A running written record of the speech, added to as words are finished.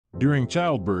During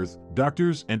childbirth,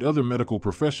 doctors and other medical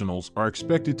professionals are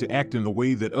expected to act in the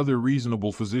way that other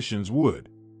reasonable physicians would.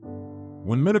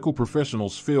 When medical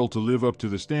professionals fail to live up to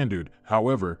the standard,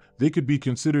 however, they could be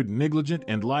considered negligent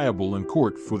and liable in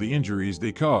court for the injuries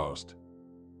they caused.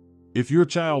 If your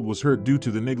child was hurt due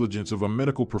to the negligence of a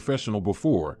medical professional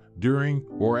before, during,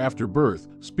 or after birth,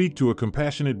 speak to a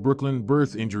compassionate Brooklyn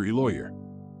birth injury lawyer.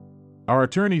 Our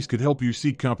attorneys could help you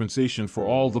seek compensation for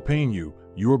all the pain you,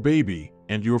 your baby,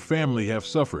 and your family have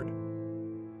suffered.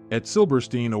 At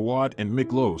Silberstein, Awad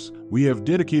Miklos, we have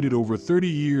dedicated over 30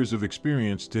 years of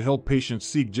experience to help patients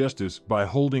seek justice by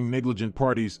holding negligent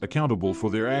parties accountable for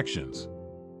their actions.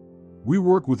 We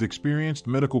work with experienced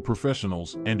medical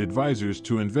professionals and advisors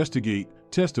to investigate,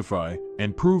 testify,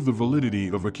 and prove the validity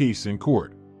of a case in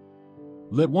court.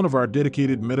 Let one of our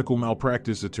dedicated medical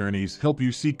malpractice attorneys help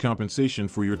you seek compensation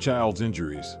for your child's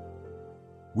injuries.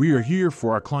 We are here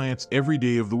for our clients every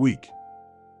day of the week.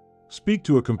 Speak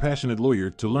to a compassionate lawyer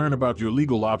to learn about your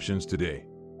legal options today.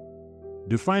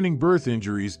 Defining birth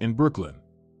injuries in Brooklyn.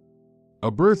 A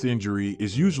birth injury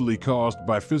is usually caused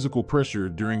by physical pressure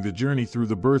during the journey through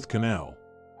the birth canal.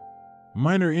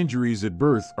 Minor injuries at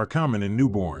birth are common in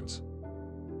newborns.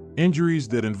 Injuries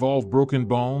that involve broken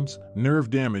bones, nerve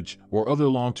damage, or other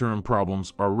long-term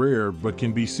problems are rare but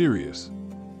can be serious.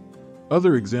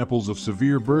 Other examples of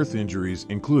severe birth injuries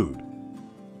include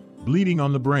bleeding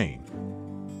on the brain,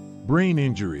 brain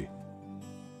injury,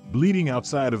 bleeding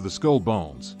outside of the skull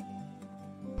bones,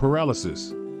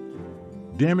 paralysis,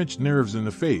 damaged nerves in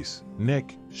the face,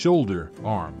 neck, shoulder,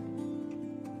 arm,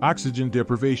 oxygen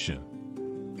deprivation,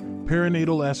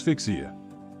 perinatal asphyxia,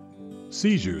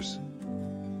 seizures,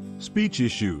 speech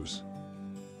issues,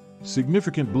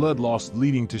 significant blood loss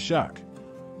leading to shock.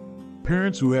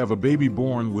 Parents who have a baby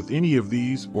born with any of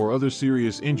these or other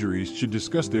serious injuries should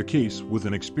discuss their case with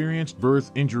an experienced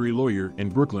birth injury lawyer in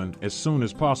Brooklyn as soon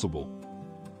as possible.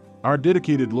 Our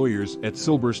dedicated lawyers at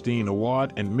Silberstein,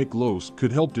 Awad Miklos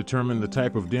could help determine the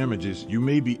type of damages you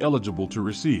may be eligible to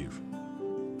receive.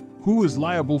 Who is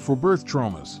liable for birth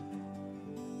traumas?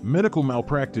 Medical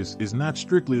malpractice is not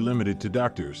strictly limited to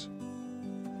doctors.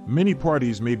 Many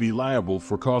parties may be liable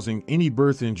for causing any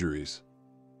birth injuries.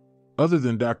 Other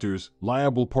than doctors,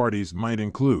 liable parties might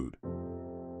include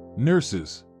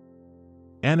nurses,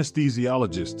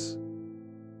 anesthesiologists,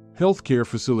 healthcare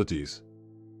facilities,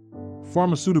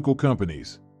 pharmaceutical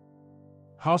companies,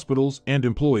 hospitals, and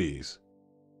employees.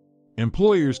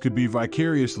 Employers could be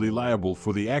vicariously liable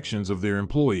for the actions of their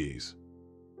employees.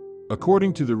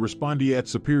 According to the respondeat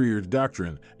superior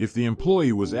doctrine, if the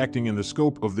employee was acting in the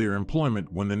scope of their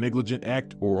employment when the negligent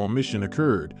act or omission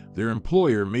occurred, their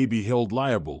employer may be held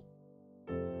liable.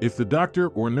 If the doctor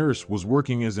or nurse was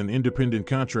working as an independent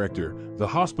contractor, the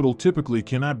hospital typically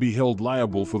cannot be held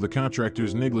liable for the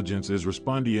contractor's negligence, as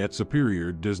respondeat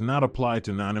superior does not apply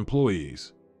to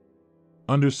non-employees.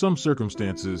 Under some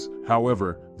circumstances,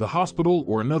 however, the hospital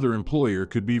or another employer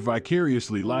could be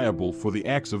vicariously liable for the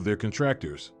acts of their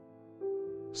contractors.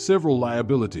 Several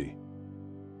liability.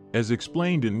 As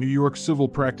explained in New York Civil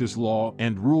Practice Law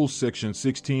and Rules Section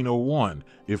 1601,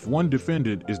 if one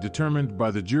defendant is determined by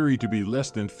the jury to be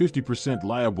less than 50%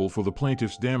 liable for the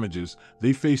plaintiff's damages,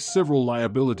 they face several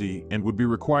liability and would be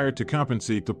required to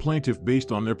compensate the plaintiff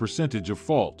based on their percentage of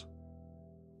fault.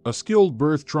 A skilled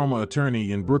birth trauma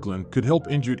attorney in Brooklyn could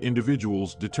help injured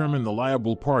individuals determine the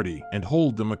liable party and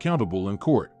hold them accountable in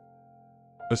court.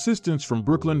 Assistance from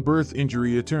Brooklyn birth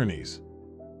injury attorneys.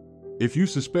 If you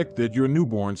suspect that your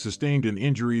newborn sustained an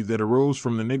injury that arose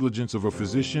from the negligence of a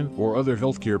physician or other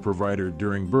healthcare provider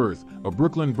during birth, a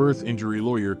Brooklyn birth injury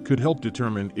lawyer could help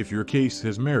determine if your case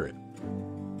has merit.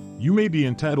 You may be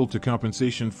entitled to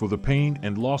compensation for the pain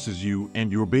and losses you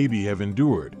and your baby have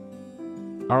endured.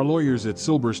 Our lawyers at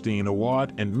Silberstein,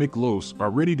 Awad Miklos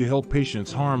are ready to help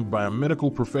patients harmed by a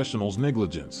medical professional's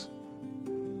negligence.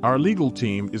 Our legal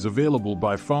team is available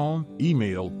by phone,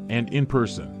 email, and in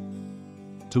person.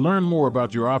 To learn more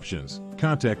about your options,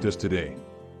 contact us today.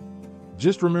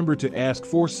 Just remember to ask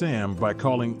for Sam by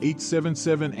calling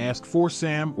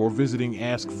 877-ASK-4-SAM or visiting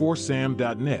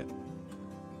ask4sam.net.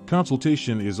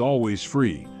 Consultation is always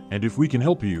free, and if we can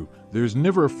help you, there's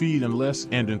never a fee unless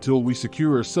and until we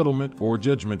secure a settlement or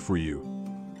judgment for you.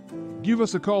 Give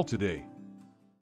us a call today.